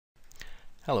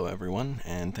Hello everyone,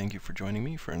 and thank you for joining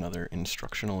me for another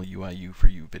instructional UIU for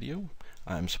You video.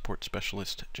 I'm Support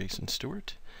Specialist Jason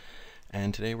Stewart,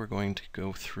 and today we're going to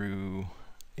go through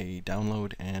a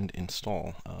download and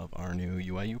install of our new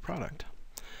UIU product.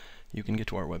 You can get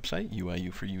to our website,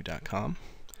 uiuforyou.com,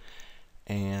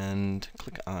 and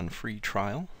click on Free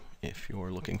Trial if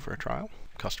you're looking for a trial.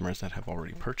 Customers that have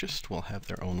already purchased will have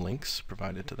their own links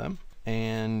provided to them,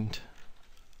 and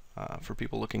for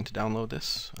people looking to download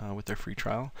this with their free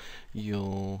trial,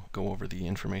 you'll go over the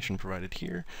information provided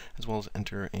here, as well as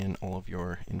enter in all of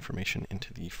your information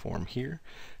into the form here.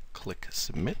 Click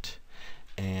Submit,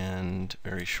 and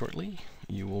very shortly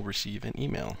you will receive an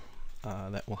email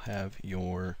that will have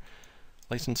your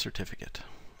license certificate.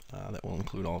 That will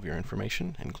include all of your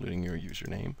information, including your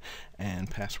username and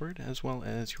password, as well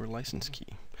as your license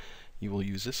key. You will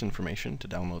use this information to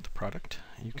download the product.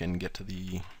 You can get to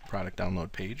the product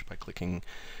download page by click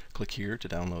here to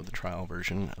download the trial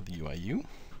version of the UIU.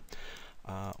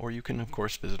 Or you can, of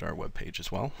course, visit our webpage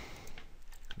as well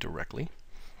directly.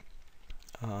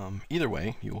 Either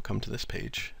way, you will come to this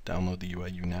page, download the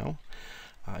UIU now.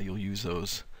 You'll use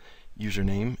those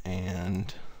username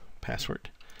and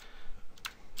password.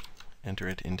 Enter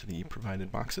it into the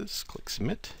provided boxes, click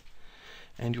Submit,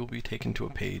 and you'll be taken to a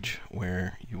page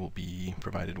where you will be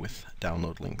provided with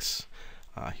download links.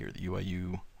 Here, the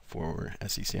UIU for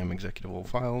SCCM executable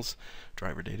files,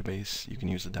 driver database. You can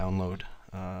use the download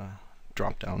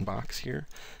drop-down box here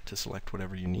to select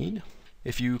whatever you need.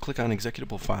 If you click on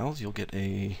executable files, you'll get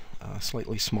a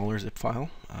slightly smaller zip file.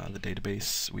 The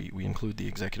database, we include the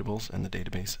executables and the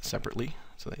database separately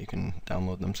so that you can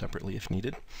download them separately if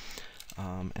needed.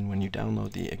 And when you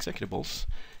download the executables,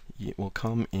 it will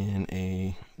come in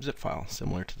a zip file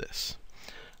similar to this.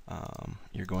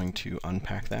 You're going to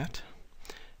unpack that,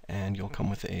 and you'll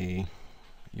get a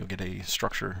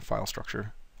file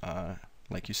structure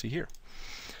like you see here.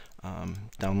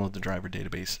 Download the driver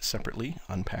database separately,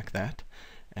 unpack that,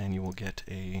 and you will get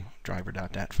a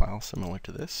driver.dat file similar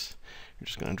to this. You're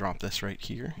just going to drop this right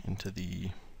here into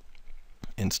the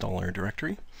installer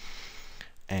directory,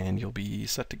 and you'll be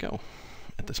set to go.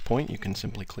 At this point, you can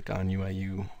simply click on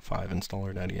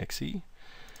UIU5installer.exe,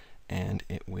 and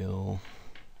it will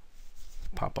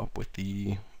pop up with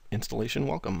the installation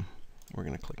welcome. We're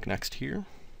going to click Next here,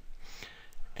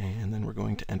 and then we're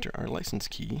going to enter our license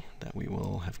key that we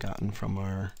will have gotten from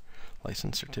our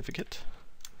license certificate.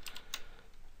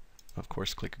 Of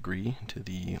course, click Agree to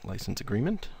the license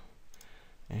agreement,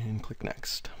 and click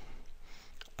Next.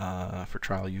 For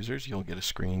trial users, you'll get a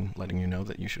screen letting you know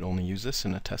that you should only use this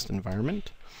in a test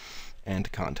environment, and to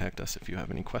contact us if you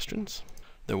have any questions.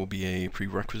 There will be a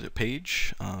prerequisite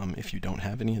page. If you don't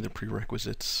have any of the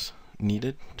prerequisites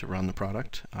needed to run the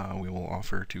product, we will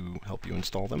offer to help you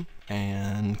install them.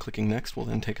 And clicking Next will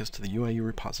then take us to the UIU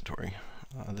repository.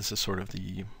 This is sort of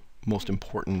the most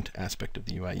important aspect of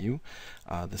the UIU.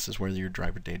 This is where your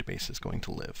driver database is going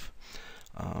to live.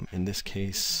 In this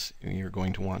case, you're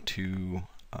going to want to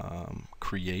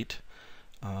create,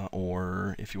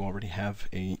 or if you already have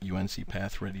a UNC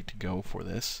path ready to go for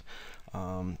this,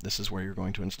 this is where you're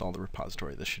going to install the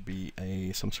repository. This should be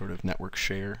some sort of network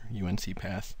share UNC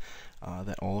path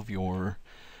that all of your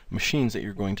machines that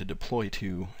you're going to deploy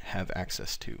to have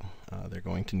access to. They're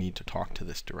going to need to talk to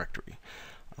this directory.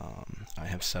 I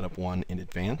have set up one in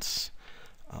advance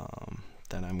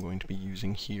that I'm going to be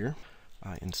using here.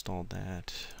 I installed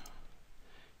that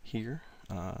here.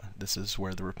 This is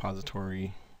where the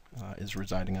repository is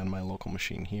residing on my local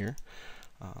machine here.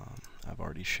 I've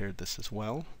already shared this as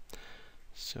well.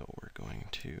 So we're going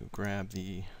to grab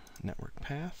the network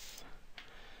path,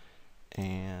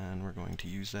 and we're going to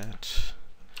use that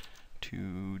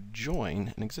to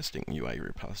join an existing UIU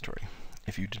repository.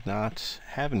 If you did not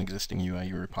have an existing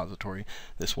UIU repository,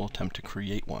 this will attempt to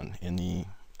create one in the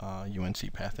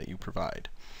UNC path that you provide.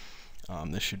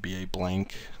 This should be a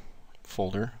blank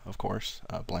folder, of course,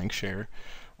 a blank share,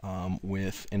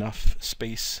 with enough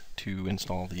space to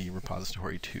install the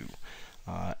repository to.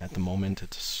 At the moment,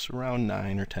 it's around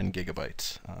 9 or 10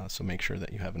 gigabytes, so make sure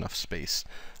that you have enough space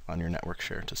on your network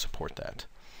share to support that.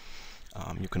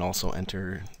 You can also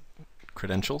enter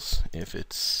credentials if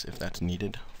that's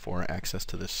needed for access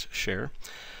to this share.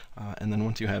 And then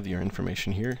once you have your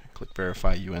information here, click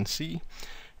Verify UNC,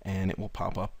 and it will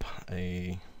pop up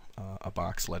a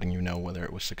box letting you know whether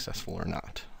it was successful or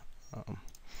not. In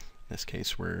this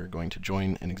case, we're going to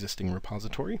join an existing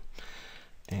repository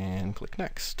and click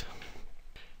Next,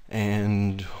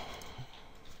 and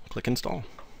click Install.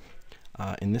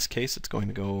 In this case, it's going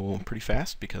to go pretty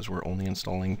fast because we're only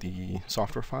installing the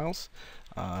software files.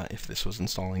 If this was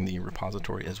installing the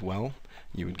repository as well,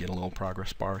 you would get a little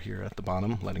progress bar here at the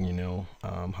bottom letting you know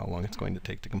how long it's going to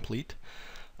take to complete.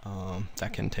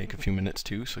 That can take a few minutes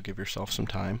too, so give yourself some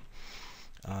time.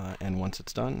 And once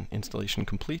it's done, installation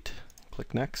complete,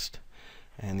 click Next,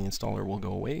 and the installer will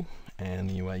go away, and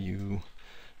the UIU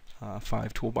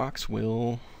 5 toolbox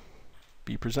will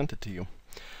be presented to you.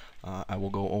 I will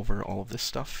go over all of this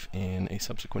stuff in a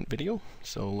subsequent video,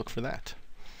 so look for that.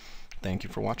 Thank you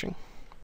for watching.